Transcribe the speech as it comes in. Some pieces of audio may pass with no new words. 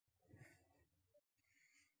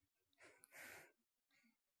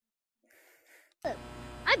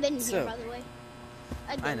I've been in here, by the way.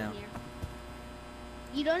 I know. In here.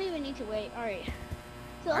 You don't even need to wait. Alright.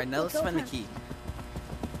 So, Alright, now let's find the key.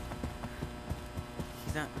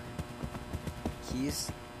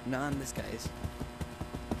 He's not on this guy's.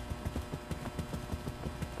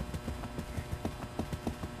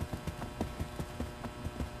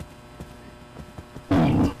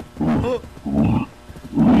 Oh.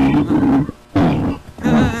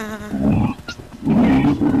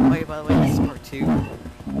 Wait, by the way, this is part 2.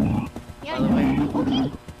 Yeah, by the way.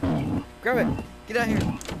 Okay. Grab it. Get out here.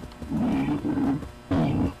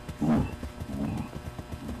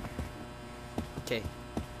 Okay.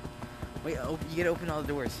 Wait, you gotta open all the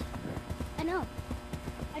doors. I know.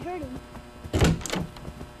 I heard him.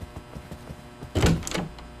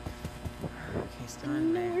 Okay, it's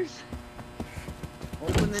done there.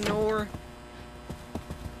 Open the door.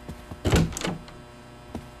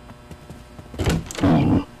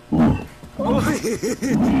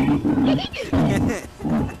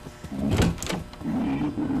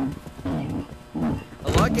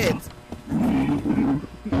 Lock it.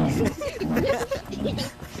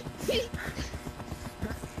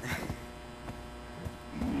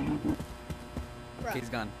 Okay, he's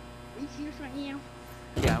gone. Are you serious right now?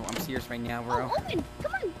 Yeah, I'm serious right now, bro. Oh, open!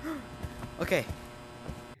 Come on! Okay.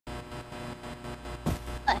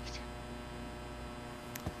 Left.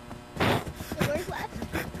 So where's left?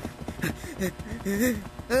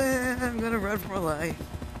 I'm gonna run for my life.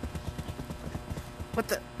 What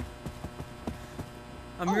the?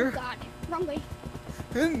 I'm here. Oh god, wrong way.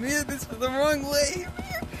 Man, this is the wrong way.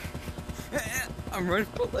 I'm running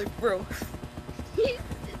for my life, bro.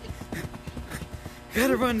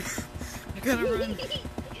 Gotta run. I gotta run.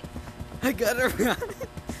 I gotta run.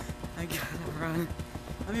 I gotta run.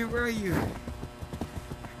 Amir, where are you?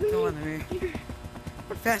 Come on, Amir.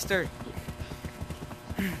 Faster.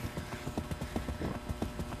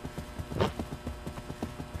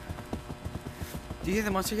 Do you hear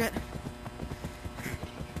the monster yet?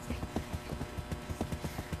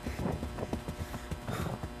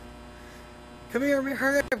 Come here, Amir,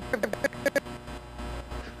 hurry up.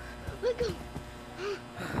 Look.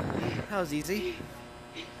 That was easy.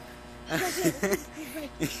 Well,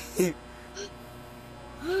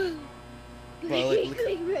 look at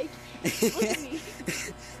me.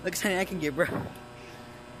 Look how I can get, bro.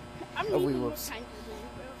 I'm Oh, leaving more whoops. time for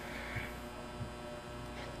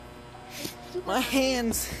this, bro. My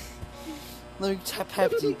hands. Let me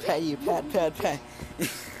pat you, pat.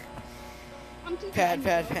 I'm too Pat.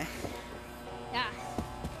 Yeah.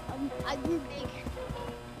 I grew big.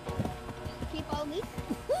 Can you follow me?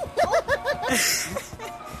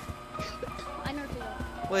 I know too.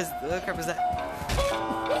 What crap is that?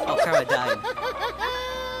 Oh crap, I died.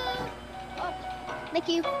 Oh, thank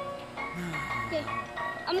you. Okay,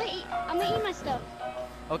 I'm gonna eat my stuff.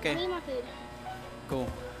 Okay. I'm gonna eat my food. Cool.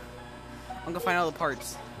 I'm gonna find all the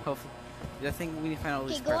parts. Hopefully. I think we need to find all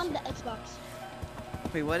these Okay, go parts. on the Xbox.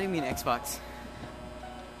 Wait, what do you mean Xbox?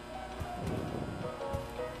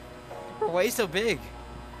 Bro, why are you so big?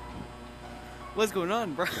 What's going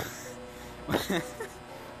on, bro?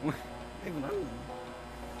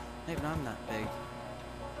 Maybe I'm not big.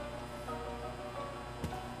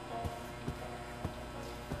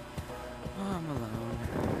 Oh, I'm alone.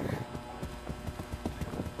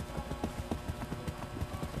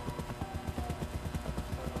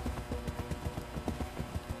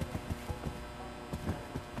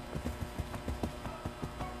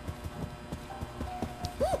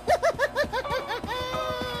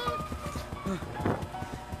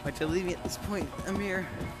 Why'd you leave me at this point, Amir?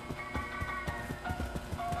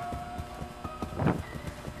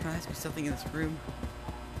 Can I ask me something in this room?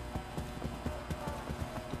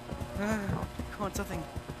 Come on, something.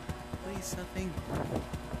 Please, something.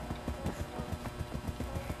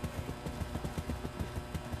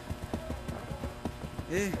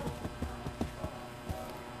 Eh.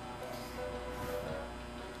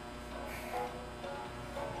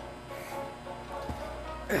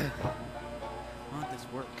 Why won't this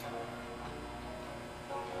work?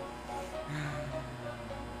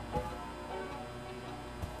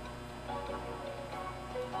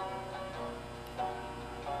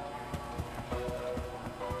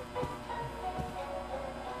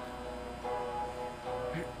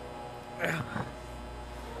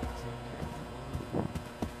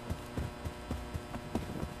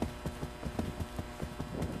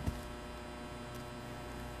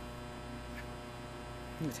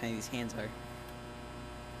 Look how tiny these hands are.